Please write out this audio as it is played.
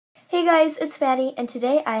Hey guys, it's Maddie, and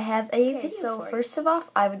today I have a video for you. First of all,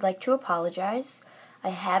 I would like to apologize. I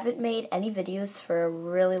haven't made any videos for a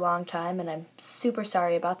really long time, and I'm super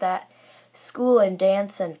sorry about that. School and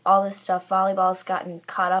dance and all this stuff, volleyball's gotten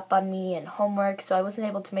caught up on me and homework, so I wasn't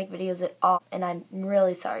able to make videos at all, and I'm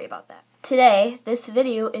really sorry about that. Today, this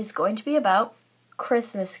video is going to be about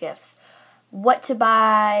Christmas gifts. What to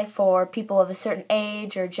buy for people of a certain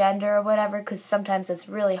age or gender or whatever, because sometimes it's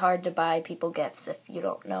really hard to buy people gifts if you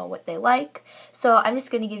don't know what they like. So I'm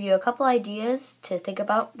just going to give you a couple ideas to think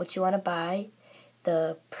about what you want to buy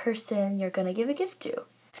the person you're going to give a gift to.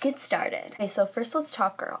 Let's get started. Okay, so first let's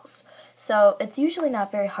talk girls. So it's usually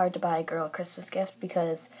not very hard to buy a girl a Christmas gift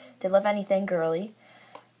because they love anything girly.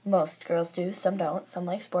 Most girls do, some don't, some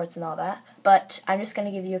like sports and all that. But I'm just going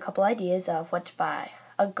to give you a couple ideas of what to buy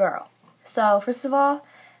a girl. So, first of all,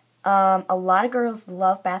 a lot of girls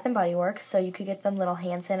love Bath & Body Works, so you could get them little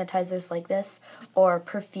hand sanitizers like this, or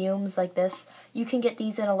perfumes like this. You can get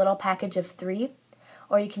these in a little package of 3,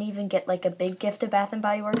 or you can even get like a big gift of Bath &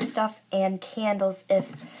 Body Works stuff, and candles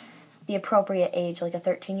if the appropriate age, like a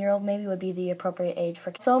 13-year-old maybe would be the appropriate age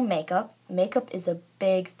for. So, makeup. Makeup is a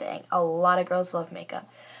big thing. A lot of girls love makeup.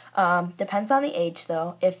 Depends on the age,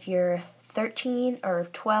 though. If you're 13 or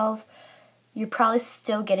 12, you're probably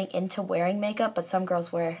still getting into wearing makeup, but some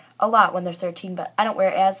girls wear a lot when they're 13, but I don't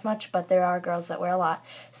wear as much, but there are girls that wear a lot.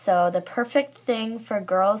 So the perfect thing for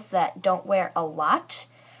girls that don't wear a lot,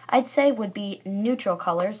 I'd say, would be neutral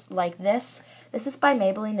colors like this. This is by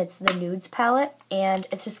Maybelline. It's the Nudes palette, and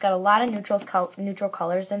it's just got a lot of neutral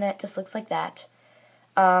colors in it. Just looks like that.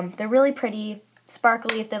 They're really pretty.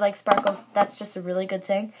 Sparkly, if they like sparkles, that's just a really good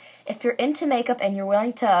thing. If you're into makeup and you're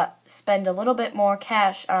willing to spend a little bit more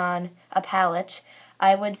cash on a palette,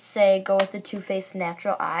 I would say go with the Too Faced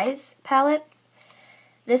Natural Eyes palette.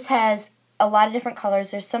 This has a lot of different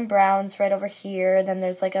colors. There's some browns right over here, then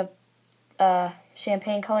there's like a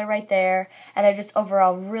champagne color right there, and they're just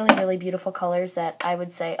overall really, really beautiful colors that I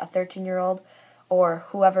would say a 13-year-old or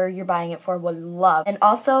whoever you're buying it for would love. And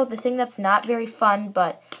also, the thing that's not very fun,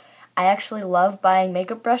 but I actually love buying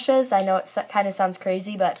makeup brushes. I know it kind of sounds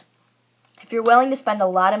crazy, but if you're willing to spend a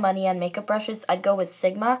lot of money on makeup brushes, I'd go with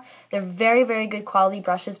Sigma. They're very, very good quality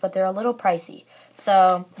brushes, but they're a little pricey.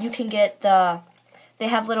 So you can get they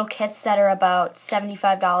have little kits that are about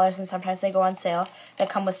 $75, and sometimes they go on sale, that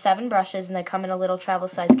come with 7 brushes, and they come in a little travel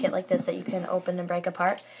size kit like this that you can open and break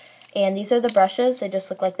apart. And these are the brushes. They just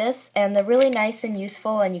look like this, and they're really nice and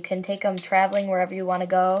useful, and you can take them traveling wherever you want to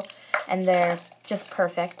go, and they're just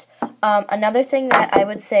perfect. Another thing that I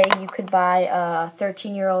would say you could buy a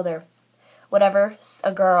 13-year-old or whatever,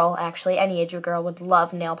 a girl, actually, any age of girl would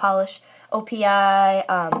love nail polish. OPI,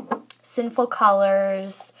 Sinful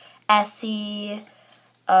Colors, Essie,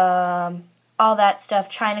 all that stuff,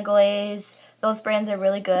 China Glaze. Those brands are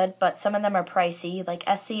really good, but some of them are pricey. Like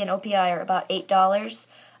Essie and OPI are about $8.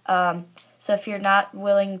 So if you're not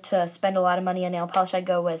willing to spend a lot of money on nail polish, I'd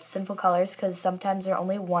go with Sinful Colors because sometimes they're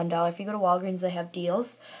only $1. If you go to Walgreens, they have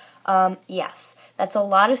deals. Yes, that's a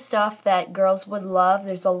lot of stuff that girls would love.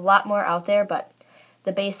 There's a lot more out there, but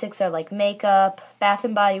the basics are like makeup, Bath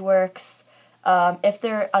 & Body Works. If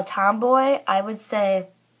they're a tomboy, I would say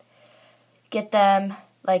get them,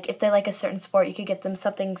 like if they like a certain sport, you could get them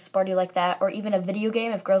something sporty like that, or even a video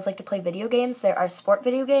game. If girls like to play video games, there are sport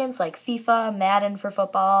video games like FIFA, Madden for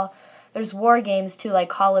football. There's war games too, like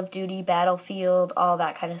Call of Duty, Battlefield, all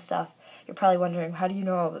that kind of stuff. You're probably wondering, how do you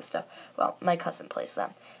know all this stuff? Well, my cousin plays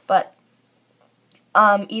them. But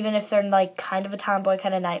even if they're like kind of a tomboy,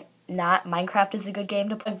 kind of not, Minecraft is a good game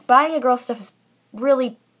to play. Buying a girl stuff is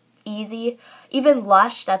really easy. Even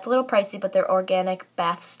Lush, that's a little pricey, but their organic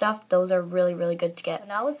bath stuff, those are really, really good to get. So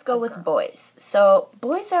now let's go with boys. So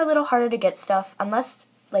boys are a little harder to get stuff, unless,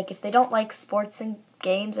 like, if they don't like sports and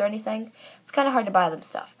games or anything, it's kind of hard to buy them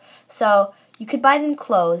stuff. So you could buy them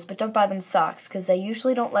clothes, but don't buy them socks, because they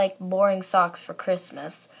usually don't like boring socks for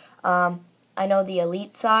Christmas. I know the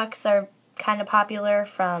Elite socks are kind of popular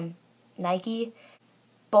from Nike.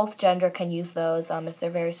 Both gender can use those if they're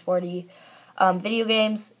very sporty. Video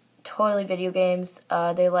games, totally video games.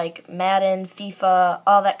 They like Madden, FIFA,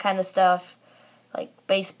 all that kind of stuff, like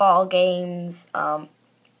baseball games,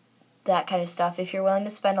 that kind of stuff. If you're willing to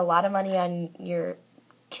spend a lot of money on your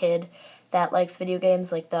kid that likes video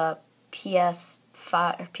games, like the PS5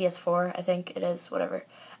 or PS4, I think it is, whatever.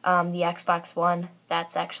 The Xbox One,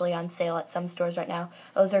 that's actually on sale at some stores right now.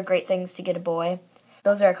 Those are great things to get a boy.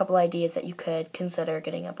 Those are a couple ideas that you could consider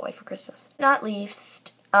getting a boy for Christmas. Not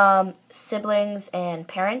least, siblings and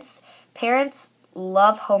parents. Parents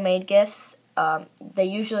love homemade gifts. They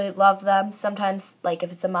usually love them. Sometimes, like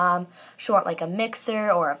if it's a mom, she'll want like a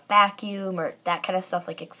mixer or a vacuum or that kind of stuff,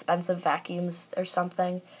 like expensive vacuums or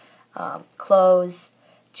something. Clothes,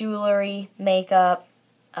 jewelry, makeup.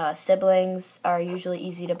 Siblings are usually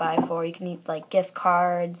easy to buy for. You can eat like gift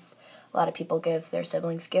cards. A lot of people give their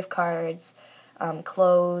siblings gift cards,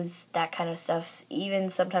 clothes, that kind of stuff. Even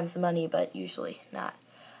sometimes the money, but usually not.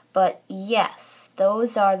 But yes,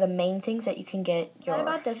 those are the main things that you can get. That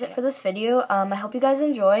about does it for this video. I hope you guys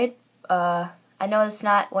enjoyed. I know it's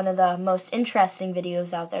not one of the most interesting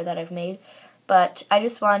videos out there that I've made, but I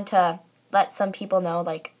just wanted to let some people know,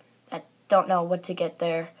 like, that don't know what to get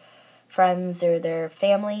their friends or their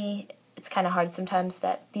family. It's kind of hard sometimes,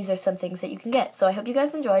 that these are some things that you can get. So I hope you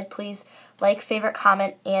guys enjoyed. Please like, favorite,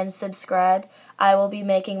 comment, and subscribe. I will be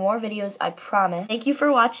making more videos, I promise. Thank you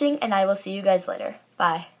for watching, and I will see you guys later.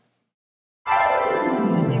 Bye.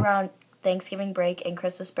 Usually around Thanksgiving break and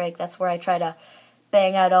Christmas break, that's where I try to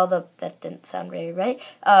bang out all the, that didn't sound very right,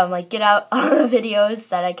 like get out all the videos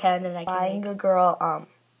that I can, and I can buying a girl,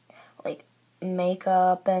 like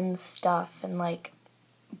makeup and stuff, and like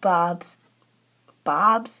bobs.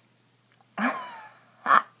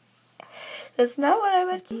 That's not what I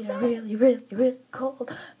meant to say. Really, really, really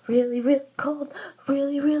cold, really, really cold,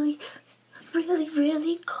 really, really, really,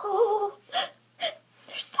 really cold.